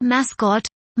MASCOT,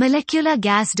 Molecular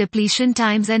Gas Depletion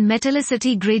Times and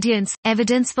Metallicity Gradients,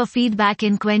 Evidence for Feedback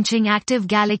in Quenching Active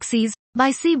Galaxies,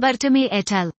 by C. Bartame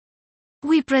et al.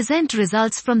 We present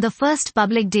results from the first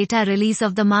public data release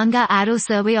of the Manga Arrow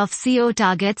Survey of CO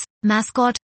Targets,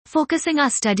 MASCOT, focusing our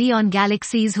study on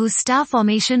galaxies whose star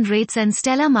formation rates and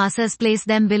stellar masses place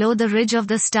them below the ridge of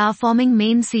the star-forming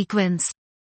main sequence.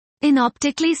 In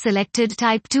optically selected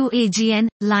Type II AGN,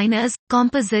 liners,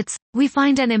 composites, we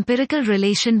find an empirical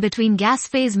relation between gas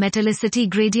phase metallicity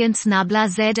gradients nabla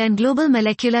Z and global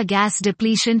molecular gas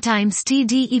depletion times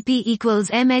TDEP equals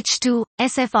MH2,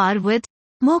 SFR with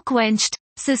more quenched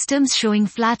systems showing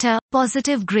flatter,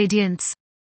 positive gradients.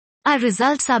 Our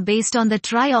results are based on the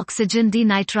trioxygen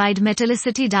dinitride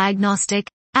metallicity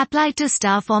diagnostic, applied to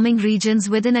star-forming regions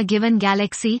within a given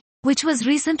galaxy, which was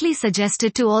recently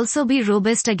suggested to also be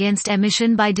robust against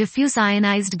emission by diffuse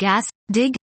ionized gas,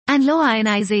 DIG, and low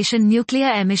ionization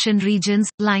nuclear emission regions,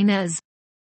 liners.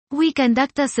 We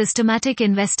conduct a systematic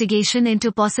investigation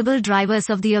into possible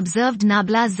drivers of the observed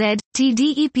nabla Z,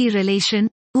 TDEP relation,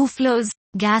 U flows,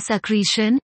 gas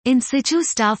accretion, in situ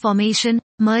star formation,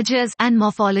 mergers, and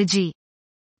morphology.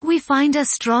 We find a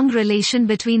strong relation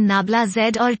between nabla Z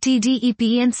or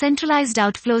TDEP and centralized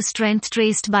outflow strength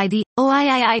traced by the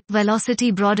OIII velocity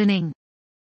broadening.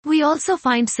 We also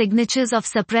find signatures of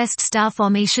suppressed star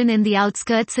formation in the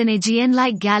outskirts in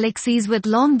AGN-like galaxies with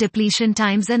long depletion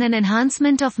times and an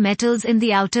enhancement of metals in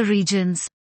the outer regions.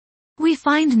 We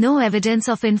find no evidence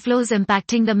of inflows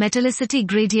impacting the metallicity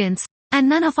gradients, and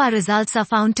none of our results are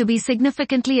found to be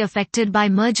significantly affected by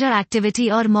merger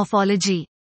activity or morphology.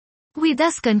 We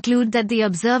thus conclude that the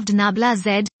observed nabla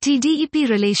Z, TDEP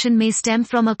relation may stem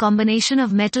from a combination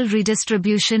of metal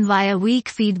redistribution via weak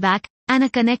feedback, and a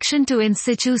connection to in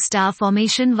situ star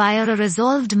formation via a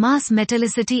resolved mass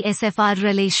metallicity SFR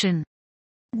relation.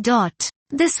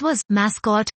 This was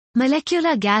MASCOT,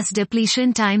 Molecular Gas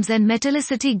Depletion Times and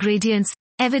Metallicity Gradients,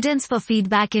 Evidence for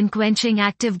Feedback in Quenching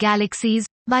Active Galaxies,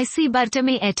 by C.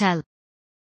 Bartame et al.